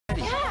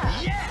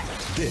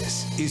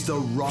This is the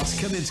Ross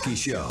Kaminsky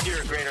Show.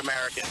 You're a great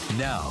American.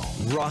 Now,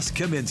 Ross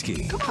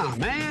Kaminsky. Come on,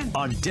 man.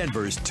 On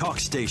Denver's talk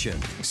station,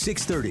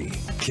 630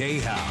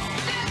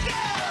 KHOW.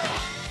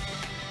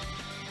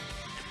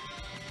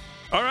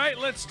 All right,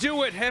 let's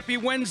do it. Happy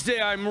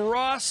Wednesday. I'm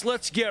Ross.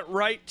 Let's get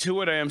right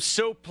to it. I am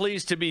so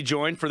pleased to be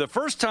joined for the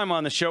first time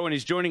on the show, and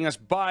he's joining us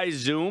by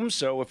Zoom.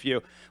 So if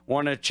you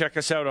want to check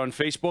us out on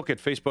Facebook at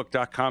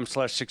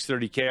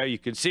facebook.com/630KHOW, you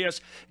can see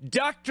us.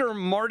 Dr.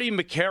 Marty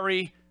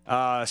Makary,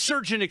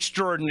 surgeon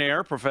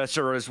extraordinaire,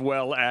 professor as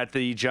well at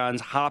the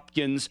Johns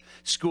Hopkins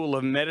School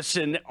of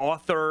Medicine,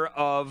 author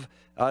of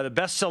the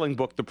best-selling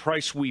book, The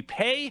Price We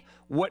Pay,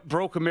 What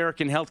Broke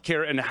American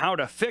Healthcare and How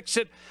to Fix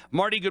It.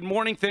 Marty, good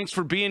morning. Thanks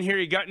for being here.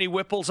 You got any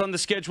whipples on the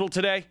schedule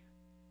today?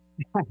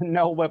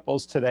 No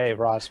whipples today,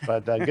 Ross,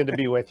 but good to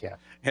be with you.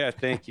 Yeah,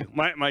 thank you.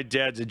 My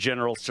dad's a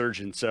general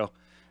surgeon, so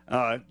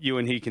you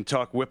and he can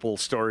talk whipple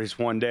stories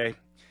one day.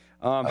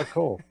 Oh,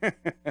 cool.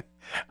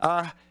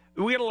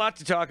 We got a lot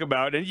to talk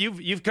about, and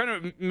you've kind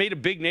of made a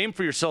big name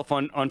for yourself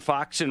on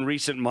Fox in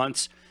recent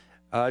months,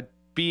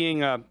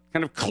 being a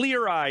kind of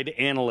clear-eyed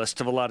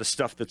analyst of a lot of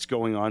stuff that's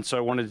going on. So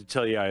I wanted to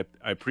tell you I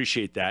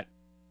appreciate that.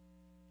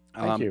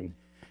 Thank you.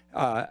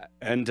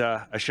 And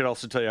I should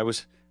also tell you I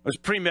was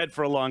pre-med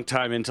for a long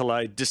time until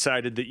I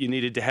decided that you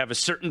needed to have a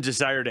certain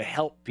desire to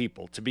help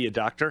people to be a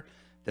doctor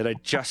that I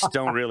just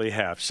don't really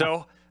have.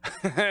 So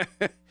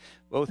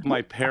both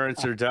my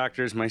parents are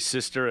doctors, my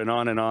sister, and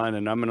on, and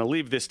I'm going to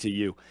leave this to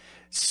you.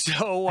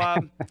 So I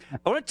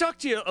want to talk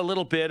to you a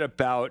little bit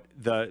about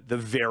the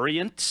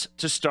variants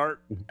to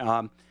start.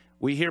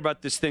 We hear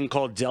about this thing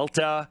called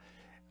Delta.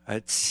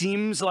 It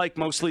seems like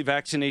mostly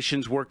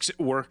vaccinations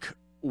work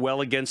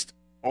well against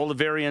all the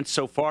variants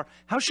so far.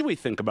 How should we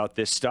think about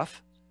this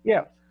stuff?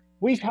 Yeah,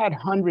 we've had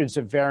hundreds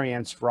of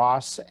variants,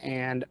 Ross,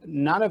 and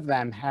none of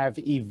them have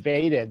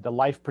evaded the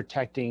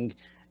life-protecting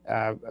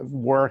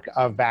work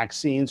of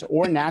vaccines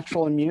or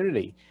natural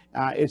immunity.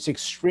 It's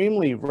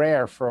extremely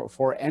rare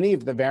for any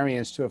of the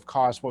variants to have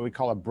caused what we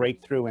call a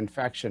breakthrough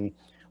infection.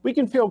 We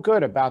can feel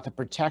good about the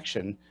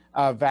protection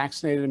of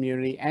vaccinated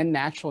immunity and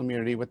natural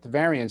immunity with the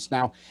variants.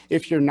 Now,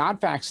 if you're not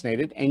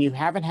vaccinated and you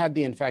haven't had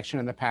the infection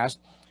in the past,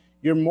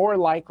 you're more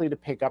likely to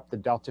pick up the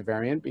Delta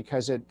variant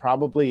because it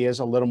probably is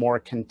a little more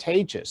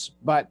contagious,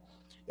 but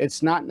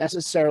it's not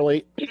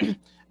necessarily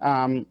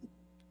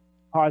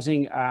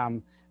causing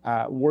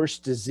worse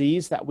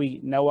disease that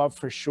we know of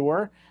for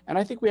sure. And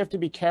I think we have to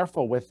be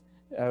careful with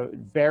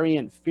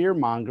variant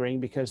fear-mongering,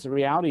 because the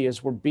reality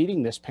is we're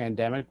beating this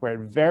pandemic. We're at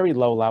very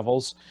low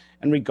levels,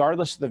 and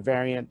regardless of the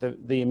variant,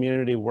 the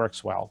immunity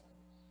works well.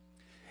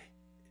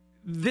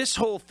 This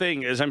whole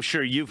thing, as I'm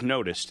sure you've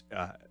noticed,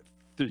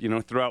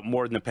 throughout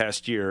more than the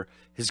past year,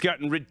 has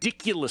gotten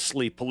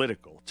ridiculously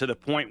political to the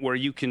point where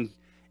you can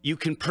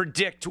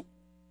predict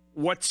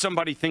what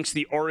somebody thinks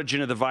the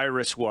origin of the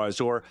virus was,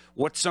 or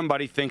what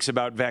somebody thinks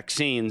about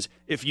vaccines,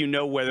 if you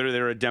know whether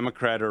they're a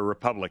Democrat or a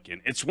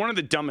Republican. It's one of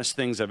the dumbest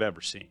things I've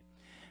ever seen.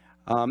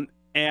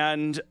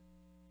 And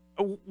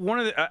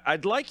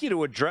I'd like you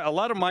to address, a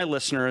lot of my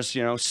listeners,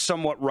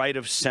 somewhat right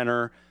of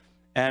center,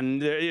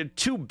 and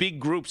two big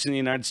groups in the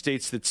United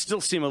States that still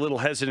seem a little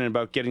hesitant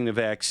about getting the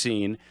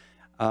vaccine,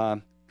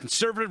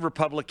 conservative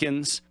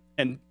Republicans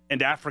and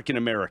African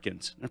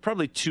Americans. There are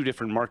probably two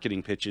different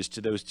marketing pitches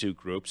to those two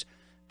groups.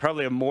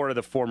 Probably have more of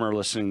the former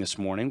listening this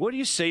morning. What do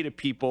you say to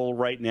people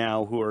right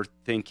now who are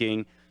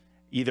thinking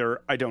either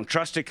I don't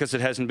trust it because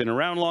it hasn't been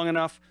around long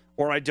enough,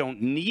 or I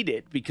don't need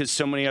it because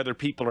so many other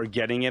people are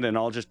getting it and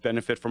I'll just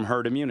benefit from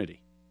herd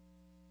immunity?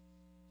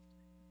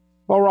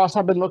 Well, Ross,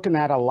 I've been looking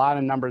at a lot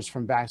of numbers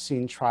from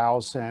vaccine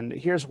trials, and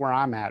here's where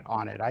I'm at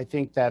on it. I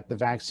think that the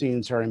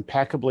vaccines are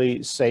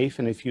impeccably safe,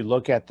 and if you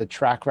look at the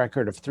track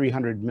record of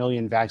 300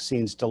 million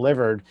vaccines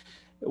delivered,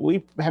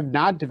 we have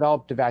not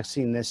developed a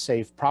vaccine this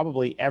safe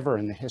probably ever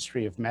in the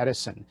history of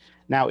medicine.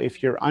 Now,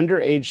 if you're under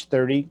age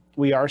 30,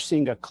 we are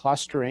seeing a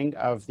clustering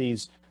of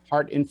these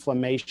heart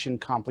inflammation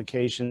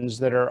complications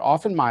that are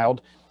often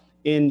mild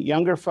in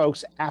younger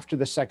folks after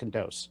the second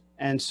dose.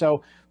 And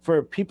so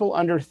for people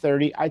under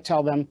 30, I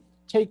tell them,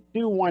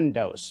 do one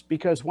dose,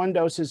 because one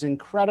dose is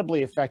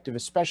incredibly effective,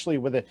 especially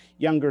with a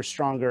younger,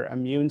 stronger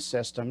immune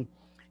system.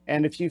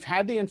 And if you've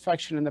had the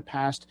infection in the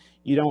past,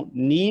 you don't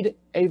need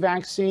a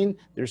vaccine.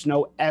 There's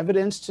no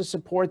evidence to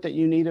support that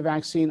you need a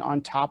vaccine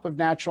on top of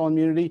natural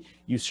immunity.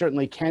 You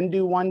certainly can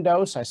do one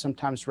dose. I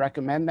sometimes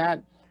recommend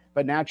that.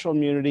 But natural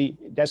immunity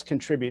does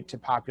contribute to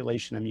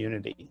population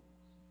immunity.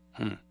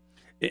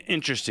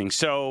 Interesting.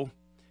 So,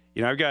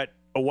 I've got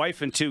a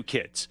wife and two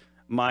kids.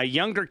 My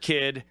younger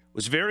kid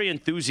was very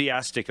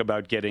enthusiastic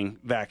about getting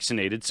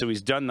vaccinated, so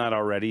he's done that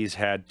already. He's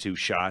had 2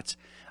 shots.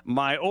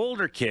 My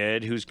older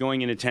kid, who's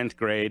going into 10th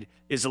grade,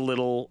 is a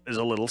little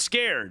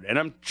scared, and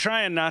I'm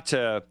trying not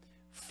to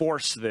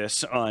force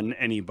this on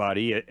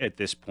anybody at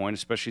this point,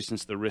 especially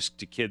since the risk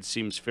to kids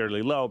seems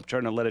fairly low. I'm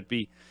trying to let it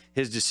be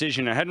his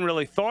decision. I hadn't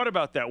really thought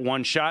about that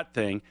one-shot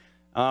thing.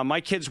 My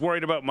kid's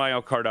worried about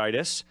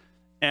myocarditis,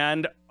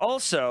 and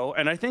also,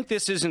 and I think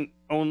this isn't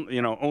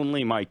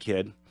only my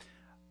kid,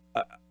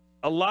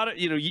 a lot of,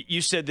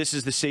 you said this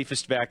is the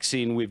safest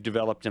vaccine we've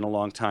developed in a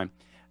long time.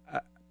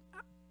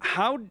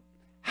 How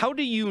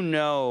do you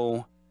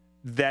know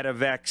that a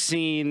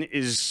vaccine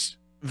is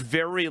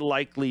very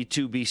likely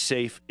to be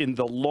safe in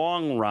the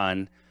long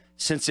run,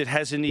 since it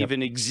hasn't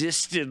even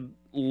existed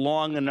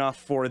long enough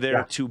for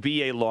there to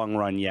be a long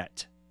run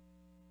yet?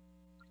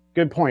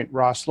 Good point,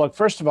 Ross. Look,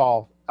 first of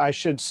all, I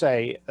should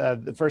say,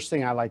 the first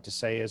thing I like to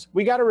say is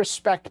we got to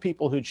respect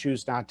people who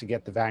choose not to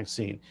get the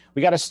vaccine.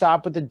 We got to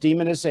stop with the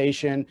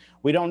demonization.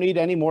 We don't need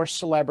any more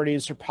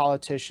celebrities or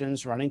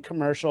politicians running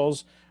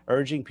commercials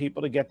urging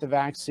people to get the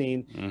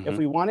vaccine. If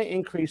we want to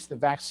increase the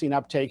vaccine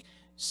uptake,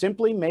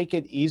 simply make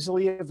it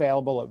easily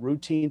available at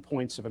routine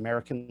points of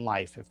American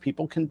life. If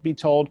people can be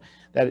told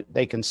that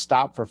they can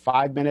stop for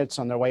 5 minutes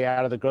on their way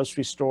out of the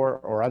grocery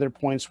store or other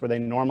points where they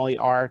normally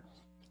are,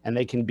 and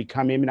they can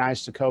become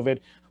immunized to COVID,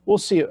 we'll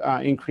see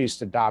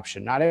increased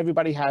adoption. Not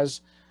everybody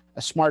has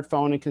a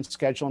smartphone and can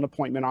schedule an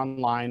appointment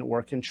online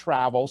or can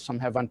travel. Some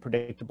have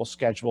unpredictable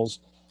schedules.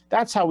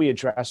 That's how we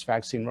address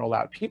vaccine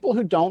rollout. People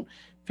who don't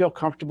feel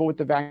comfortable with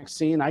the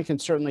vaccine, I can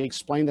certainly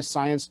explain the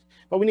science,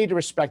 but we need to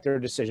respect their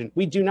decision.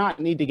 We do not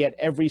need to get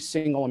every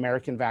single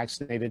American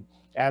vaccinated,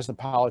 as the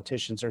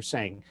politicians are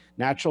saying.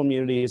 Natural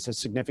immunity is a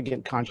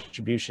significant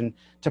contribution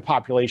to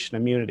population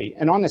immunity.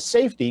 And on the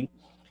safety,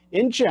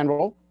 in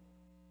general,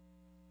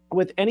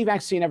 with any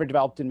vaccine ever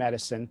developed in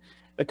medicine,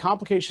 the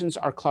complications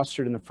are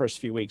clustered in the first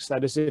few weeks.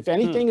 That is, if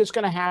anything is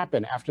going to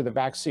happen after the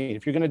vaccine,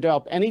 if you're going to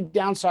develop any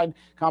downside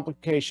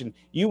complication,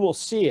 you will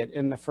see it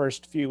in the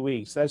first few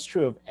weeks. That's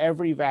true of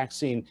every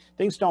vaccine.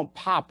 Things don't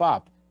pop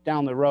up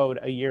down the road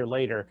a year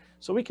later.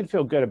 So we can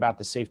feel good about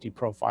the safety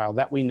profile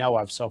that we know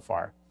of so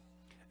far.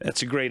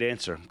 That's a great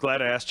answer. I'm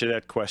glad I asked you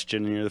that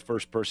question, and you're the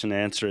first person to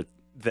answer it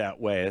that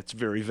way. That's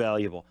very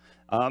valuable.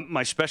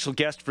 My special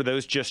guest, for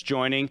those just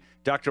joining,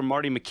 Dr.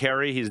 Marty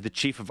Makary. He's the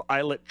chief of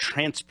islet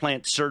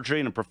transplant surgery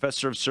and a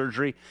professor of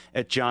surgery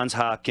at Johns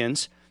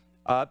Hopkins.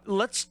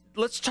 Let's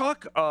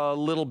talk a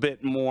little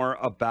bit more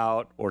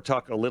about, or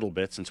talk a little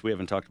bit, since we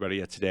haven't talked about it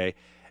yet today,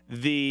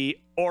 the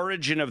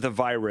origin of the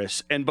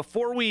virus. And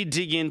before we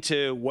dig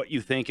into what you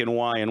think and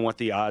why and what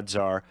the odds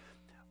are,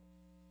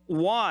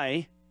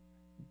 why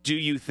do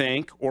you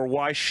think, or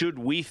why should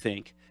we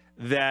think,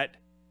 that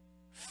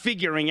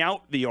figuring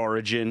out the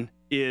origin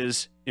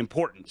is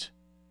important?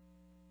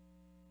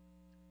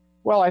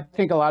 Well, I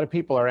think a lot of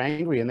people are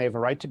angry, and they have a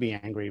right to be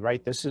angry,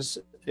 right? This is,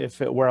 if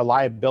it were a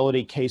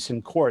liability case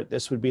in court,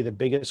 this would be the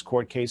biggest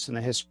court case in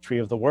the history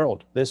of the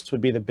world. This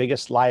would be the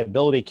biggest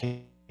liability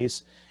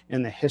case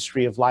in the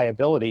history of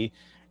liability.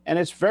 And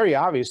it's very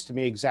obvious to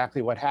me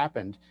exactly what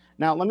happened.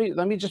 Now, let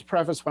me just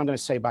preface what I'm going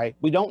to say by,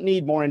 we don't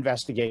need more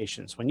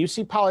investigations. When you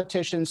see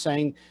politicians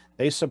saying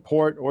they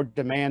support or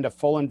demand a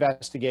full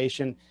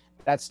investigation,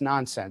 that's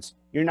nonsense.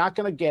 You're not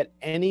going to get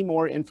any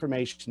more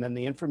information than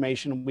the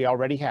information we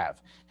already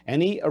have.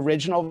 Any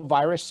original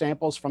virus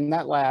samples from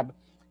that lab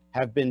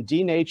have been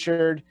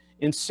denatured,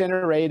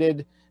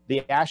 incinerated,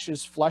 the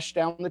ashes flushed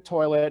down the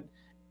toilet,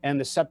 and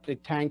the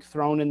septic tank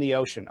thrown in the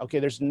ocean. Okay,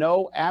 there's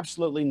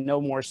absolutely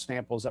no more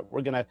samples that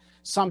we're going to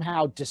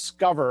somehow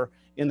discover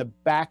in the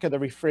back of the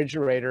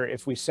refrigerator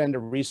if we send a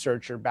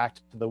researcher back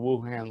to the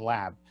Wuhan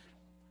lab.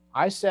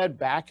 I said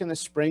back in the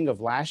spring of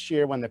last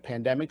year, when the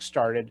pandemic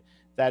started,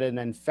 that an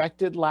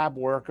infected lab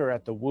worker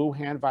at the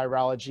Wuhan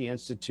Virology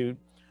Institute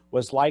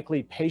was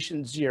likely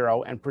patient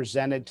 0 and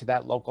presented to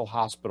that local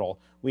hospital.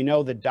 We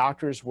know the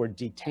doctors were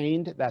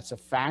detained. That's a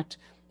fact.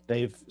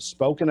 They've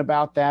spoken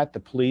about that. The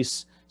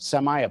police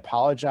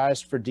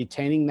semi-apologized for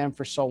detaining them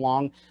for so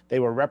long. They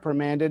were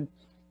reprimanded.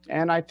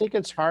 And I think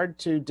it's hard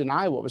to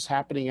deny what was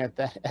happening at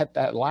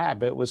that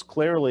lab. It was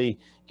clearly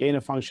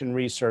gain-of-function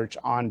research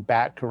on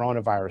bat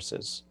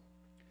coronaviruses.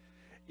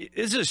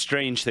 It's a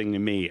strange thing to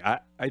me.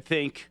 I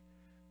think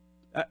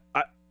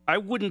I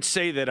wouldn't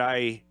say that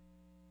I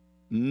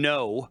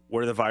know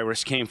where the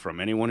virus came from.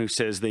 Anyone who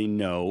says they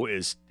know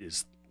is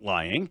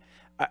lying.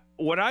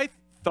 What I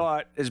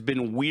thought has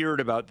been weird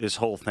about this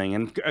whole thing,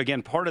 and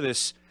again, part of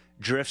this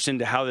drifts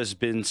into how this has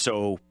been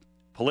so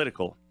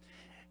political,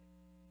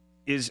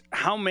 is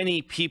how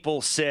many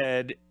people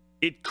said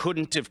it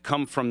couldn't have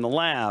come from the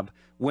lab,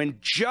 when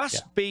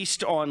just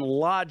based on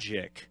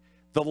logic,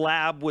 the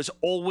lab was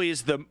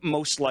always the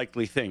most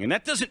likely thing. And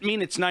that doesn't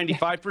mean it's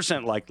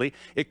 95% likely.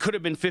 It could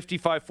have been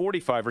 55-45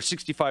 or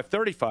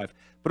 65-35,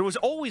 but it was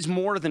always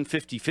more than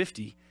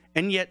 50-50.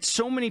 And yet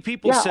so many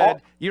people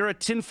said, you're a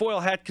tinfoil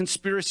hat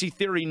conspiracy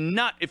theory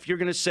nut if you're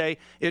going to say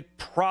it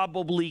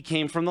probably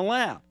came from the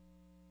lab.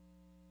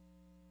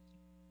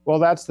 Well,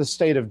 that's the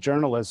state of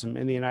journalism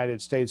in the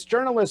United States.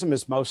 Journalism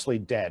is mostly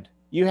dead.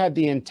 You had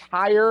the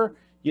entire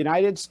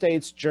United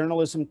States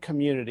journalism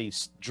community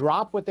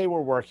drop what they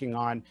were working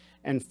on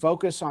and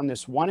focus on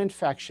this one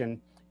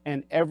infection,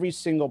 and every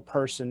single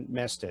person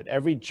missed it.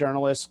 Every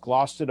journalist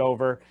glossed it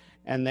over,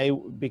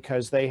 and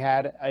because they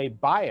had a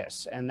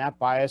bias, and that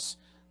bias,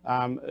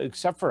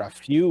 except for a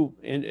few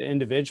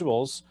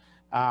individuals,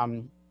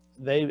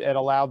 it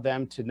allowed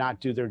them to not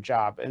do their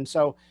job. And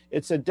so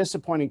it's a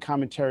disappointing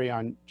commentary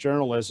on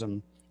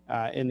journalism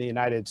in the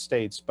United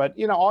States. But,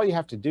 you know, all you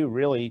have to do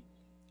really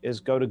is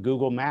go to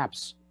Google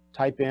Maps,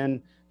 type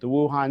in the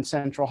Wuhan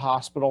Central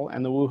Hospital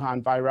and the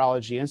Wuhan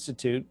Virology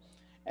Institute,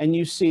 and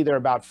you see they're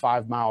about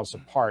 5 miles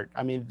apart.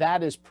 I mean,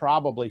 that is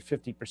probably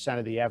 50%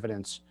 of the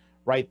evidence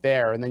right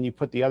there. And then you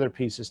put the other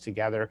pieces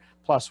together,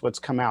 plus what's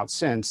come out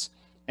since,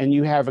 and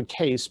you have a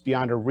case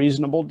beyond a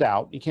reasonable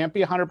doubt. You can't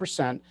be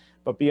 100%,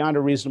 but beyond a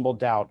reasonable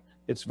doubt,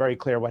 it's very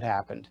clear what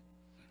happened.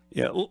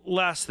 Yeah,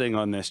 last thing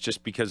on this,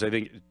 just because I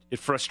think it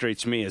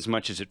frustrates me as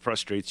much as it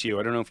frustrates you.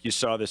 I don't know if you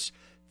saw this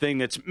thing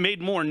that's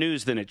made more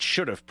news than it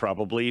should have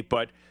probably,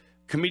 but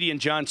comedian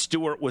Jon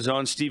Stewart was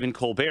on Stephen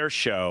Colbert's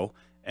show,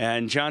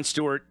 and Jon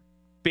Stewart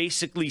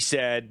basically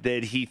said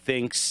that he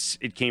thinks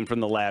it came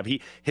from the lab.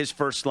 His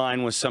first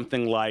line was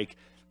something like,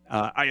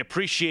 I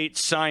appreciate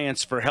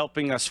science for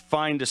helping us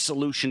find a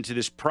solution to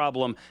this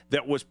problem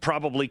that was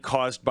probably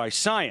caused by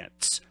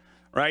science,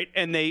 right?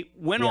 And they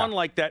went on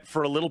like that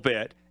for a little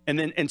bit,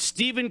 and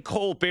Stephen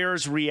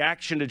Colbert's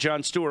reaction to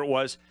Jon Stewart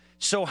was,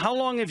 so how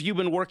long have you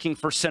been working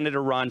for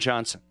Senator Ron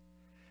Johnson?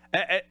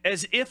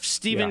 As if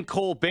Stephen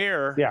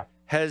Colbert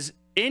has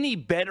any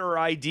better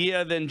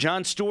idea than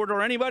Jon Stewart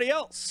or anybody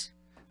else.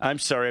 I'm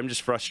sorry, I'm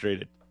just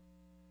frustrated.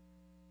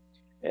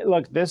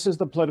 Look, this is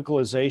the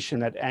politicalization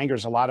that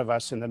angers a lot of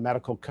us in the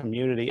medical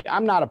community.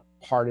 I'm not a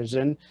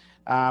partisan.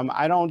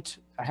 I don't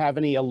have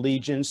any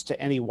allegiance to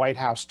any White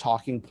House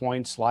talking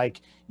points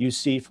like you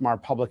see from our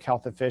public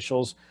health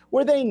officials,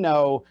 where they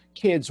know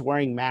kids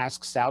wearing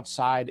masks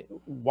outside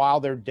while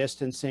they're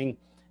distancing.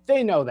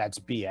 They know that's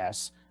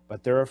BS,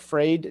 but they're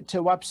afraid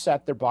to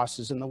upset their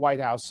bosses in the White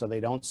House, so they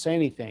don't say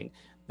anything.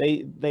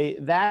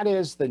 That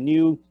is the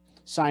new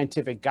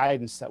scientific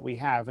guidance that we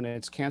have, and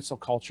it's cancel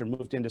culture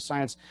moved into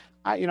science.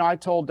 I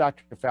told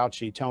Dr.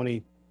 Fauci,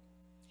 Tony,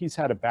 he's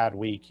had a bad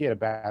week. He had a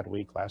bad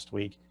week last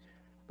week.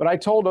 But I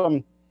told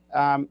him,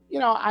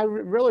 I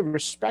really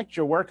respect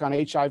your work on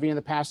HIV in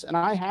the past, and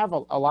I have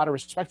a lot of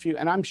respect for you,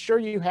 and I'm sure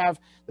you have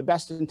the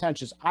best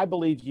intentions. I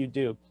believe you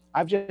do.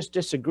 I've just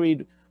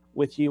disagreed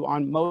with you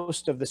on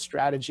most of the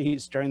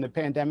strategies during the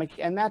pandemic,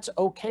 and that's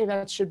okay.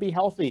 That should be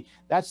healthy.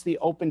 That's the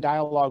open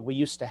dialogue we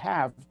used to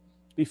have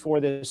before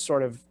this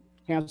sort of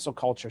cancel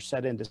culture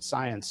set into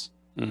science.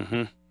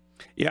 Mm-hmm.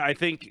 Yeah, I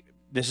think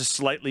this is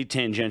slightly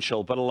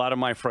tangential, but a lot of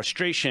my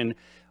frustration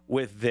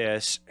with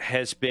this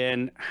has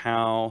been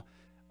how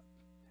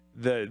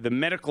the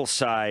medical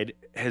side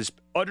has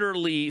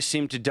utterly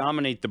seemed to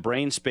dominate the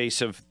brain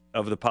space of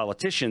the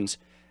politicians.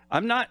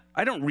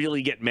 I don't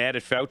really get mad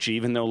at Fauci,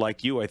 even though,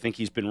 like you, I think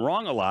he's been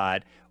wrong a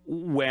lot,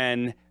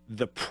 when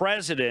the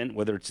president,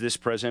 whether it's this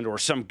president or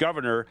some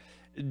governor,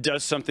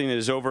 does something that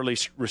is overly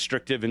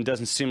restrictive and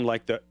doesn't seem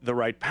like the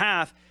right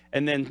path.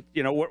 And then,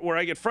 where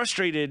I get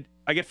frustrated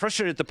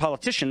at the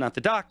politician, not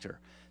the doctor.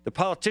 The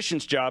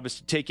politician's job is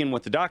to take in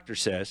what the doctor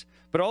says,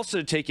 but also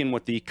to take in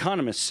what the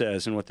economist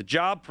says and what the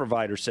job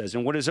provider says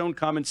and what his own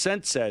common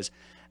sense says.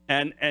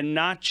 And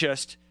not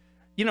just,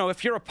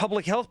 if you're a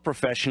public health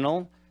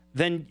professional,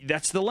 then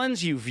that's the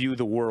lens you view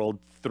the world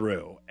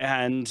through.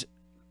 And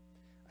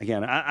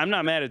again, I'm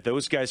not mad at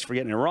those guys for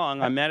getting it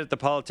wrong. I'm mad at the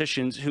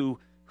politicians who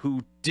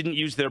didn't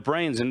use their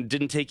brains and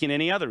didn't take in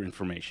any other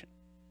information.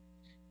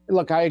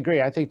 Look, I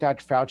agree. I think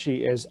Dr.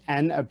 Fauci is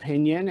an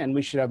opinion, and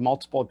we should have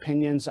multiple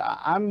opinions.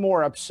 I'm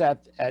more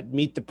upset at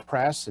Meet the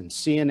Press and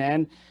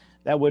CNN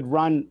that would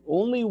run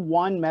only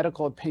one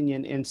medical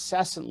opinion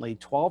incessantly,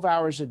 12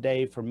 hours a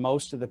day for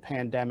most of the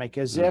pandemic,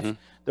 as if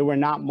there were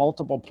not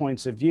multiple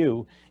points of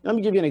view. Let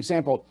me give you an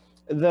example.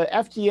 The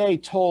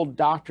FDA told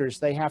doctors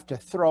they have to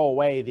throw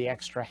away the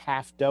extra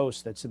half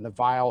dose that's in the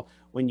vial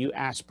when you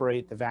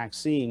aspirate the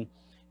vaccine.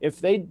 If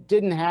they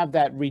didn't have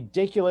that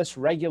ridiculous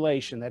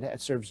regulation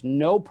that serves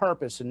no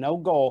purpose and no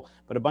goal,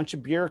 but a bunch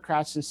of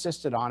bureaucrats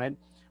insisted on it,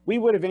 we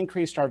would have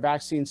increased our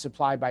vaccine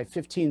supply by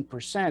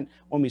 15%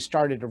 when we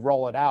started to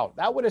roll it out.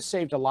 That would have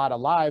saved a lot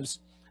of lives.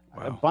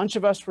 Wow. A bunch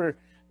of us were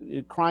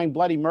crying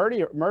bloody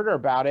murder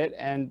about it,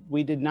 and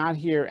we did not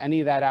hear any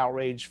of that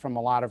outrage from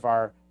a lot of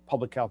our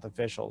public health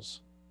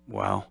officials.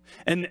 Wow.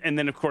 And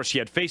then, of course,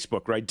 you had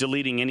Facebook, right,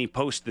 deleting any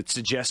post that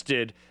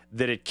suggested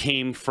that it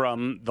came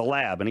from the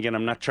lab. And again,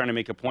 I'm not trying to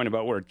make a point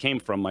about where it came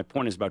from. My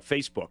point is about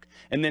Facebook.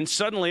 And then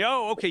suddenly,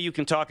 oh, okay, you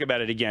can talk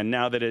about it again.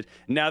 Now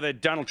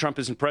that Donald Trump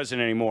isn't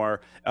president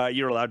anymore,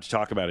 you're allowed to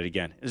talk about it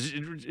again.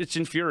 It's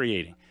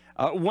infuriating.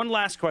 One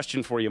last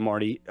question for you,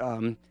 Marty.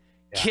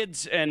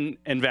 Kids and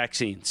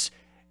vaccines.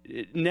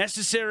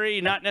 Necessary,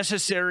 not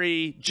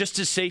necessary, just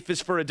as safe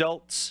as for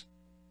adults?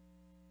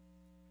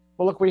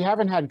 Well, look, we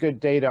haven't had good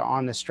data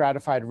on the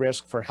stratified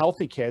risk for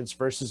healthy kids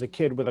versus a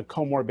kid with a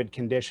comorbid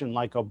condition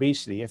like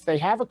obesity. If they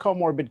have a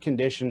comorbid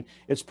condition,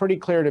 it's pretty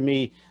clear to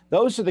me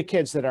those are the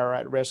kids that are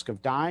at risk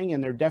of dying,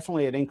 and they're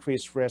definitely at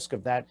increased risk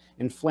of that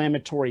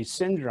inflammatory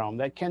syndrome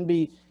that can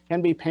be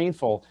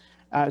painful.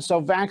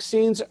 So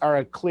vaccines are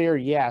a clear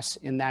yes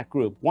in that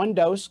group. One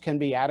dose can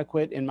be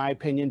adequate, in my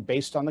opinion,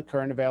 based on the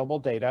current available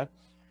data.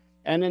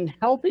 And in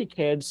healthy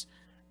kids,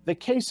 the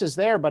case is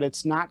there, but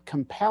it's not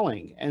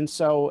compelling. And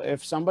so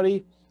if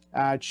somebody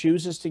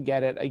chooses to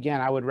get it, again,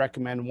 I would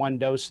recommend one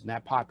dose in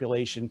that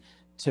population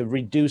to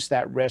reduce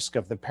that risk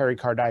of the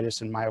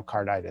pericarditis and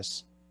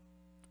myocarditis.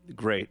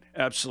 Great.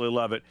 Absolutely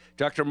love it.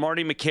 Dr.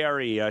 Marty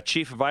Makary,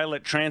 Chief of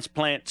Islet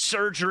Transplant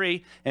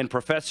Surgery and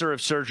Professor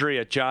of Surgery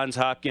at Johns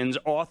Hopkins,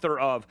 author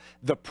of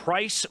The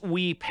Price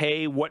We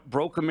Pay, What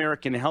Broke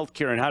American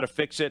Healthcare and How to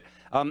Fix It.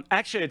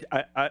 Actually,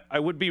 I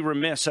would be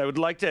remiss. I would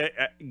like to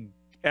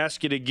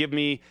ask you to give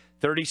me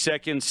 30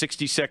 seconds,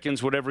 60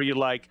 seconds, whatever you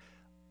like,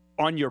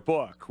 on your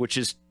book, which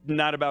is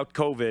not about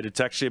COVID. It's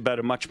actually about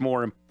a much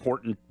more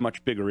important,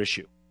 much bigger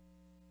issue.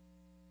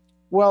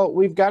 Well,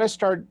 we've got to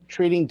start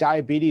treating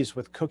diabetes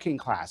with cooking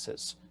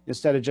classes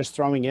instead of just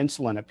throwing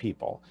insulin at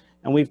people.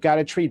 And we've got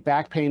to treat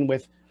back pain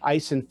with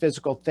ice and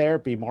physical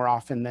therapy more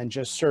often than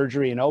just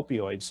surgery and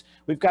opioids.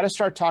 We've got to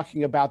start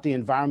talking about the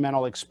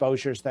environmental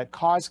exposures that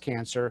cause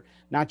cancer,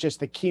 not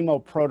just the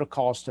chemo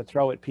protocols to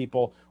throw at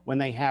people when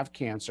they have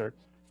cancer.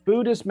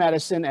 Food is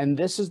medicine, and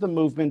this is the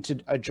movement to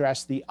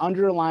address the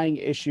underlying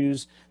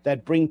issues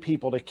that bring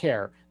people to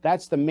care.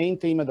 That's the main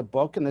theme of the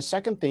book. And the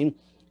second theme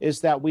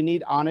is that we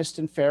need honest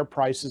and fair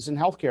prices in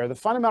healthcare. The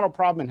fundamental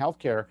problem in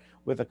healthcare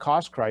with the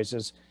cost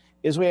crisis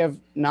is we have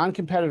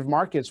non-competitive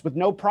markets with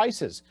no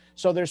prices.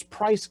 So there's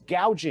price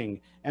gouging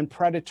and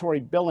predatory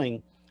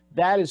billing.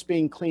 That is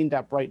being cleaned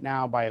up right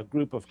now by a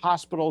group of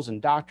hospitals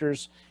and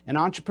doctors and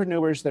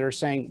entrepreneurs that are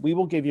saying, we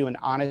will give you an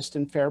honest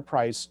and fair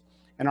price,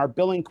 and our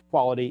billing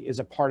quality is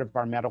a part of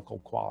our medical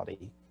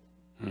quality.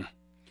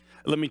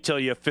 Let me tell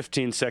you a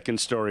 15-second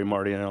story,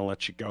 Marty, and I'll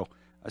let you go.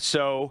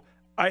 So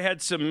I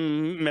had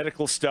some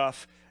medical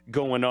stuff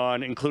going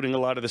on, including a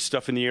lot of the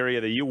stuff in the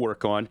area that you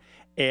work on,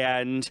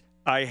 and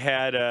I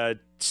had a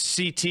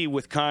CT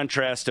with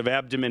contrast of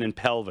abdomen and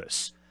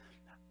pelvis.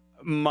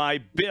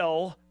 My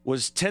bill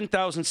was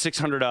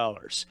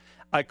 $10,600.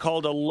 I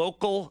called a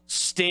local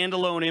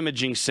standalone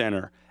imaging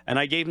center, and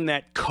I gave them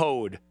that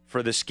code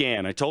for the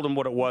scan. I told them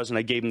what it was, and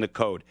I gave them the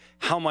code.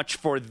 How much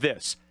for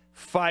this?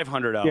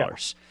 $500. Yeah.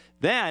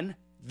 Then,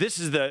 this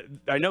is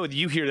I know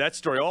you hear that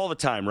story all the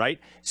time, right?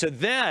 So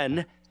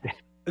then,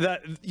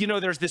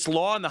 there's this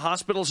law, and the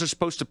hospitals are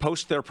supposed to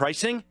post their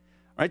pricing,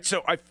 right?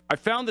 So I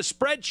found the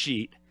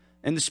spreadsheet,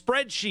 and the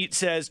spreadsheet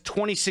says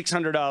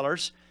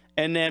 $2,600,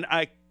 and then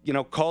I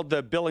called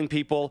the billing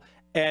people,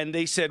 and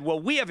they said, well,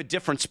 we have a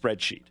different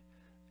spreadsheet.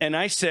 And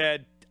I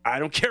said, I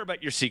don't care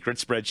about your secret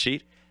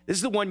spreadsheet. This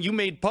is the one you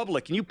made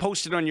public, and you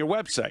posted on your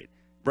website,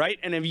 right?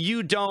 And if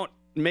you don't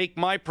make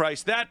my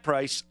price that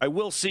price, I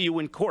will see you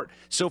in court.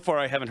 So far,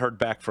 I haven't heard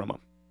back from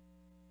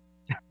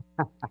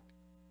them.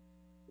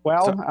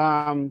 Well,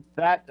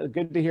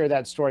 good to hear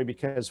that story,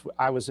 because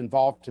I was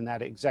involved in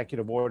that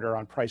executive order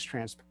on price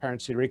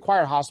transparency to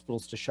require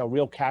hospitals to show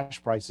real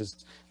cash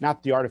prices,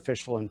 not the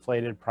artificial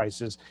inflated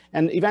prices.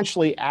 And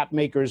eventually app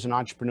makers and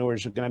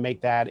entrepreneurs are going to make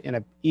that in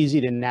an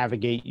easy to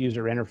navigate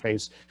user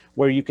interface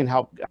where you can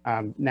help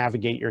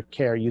navigate your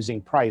care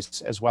using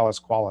price as well as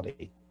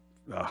quality.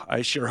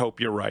 I sure hope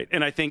you're right.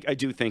 And I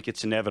do think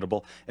it's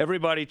inevitable.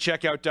 Everybody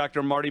check out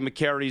Dr. Marty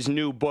Makary's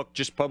new book,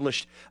 just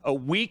published a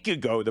week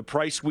ago, The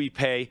Price We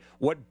Pay,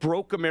 What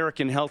Broke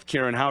American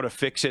Healthcare and How to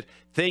Fix It.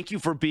 Thank you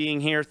for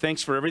being here.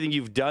 Thanks for everything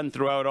you've done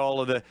throughout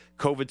all of the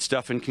COVID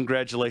stuff, and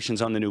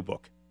congratulations on the new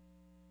book.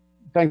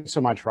 Thanks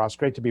so much, Ross.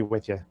 Great to be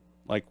with you.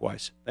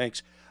 Likewise.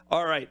 Thanks.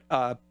 All right.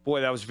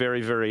 Boy, that was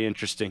very, very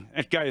interesting.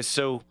 That guy is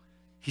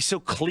he's so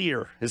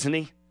clear, isn't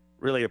he?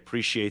 Really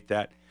appreciate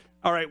that.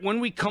 All right, when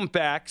we come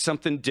back,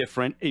 something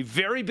different, a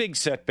very big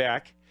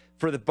setback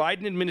for the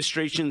Biden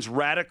administration's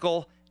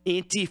radical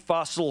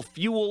anti-fossil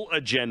fuel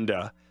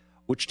agenda,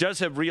 which does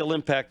have real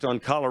impact on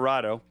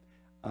Colorado,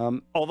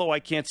 although I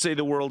can't say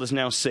the world is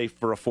now safe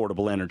for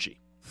affordable energy.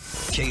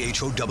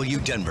 KHOW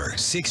Denver,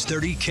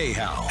 630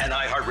 KHOW, an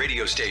iHeart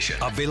radio station.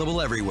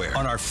 Available everywhere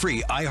on our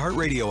free iHeart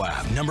radio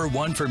app.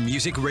 #1 for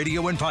music,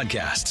 radio, and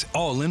podcasts,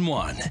 all in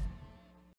one.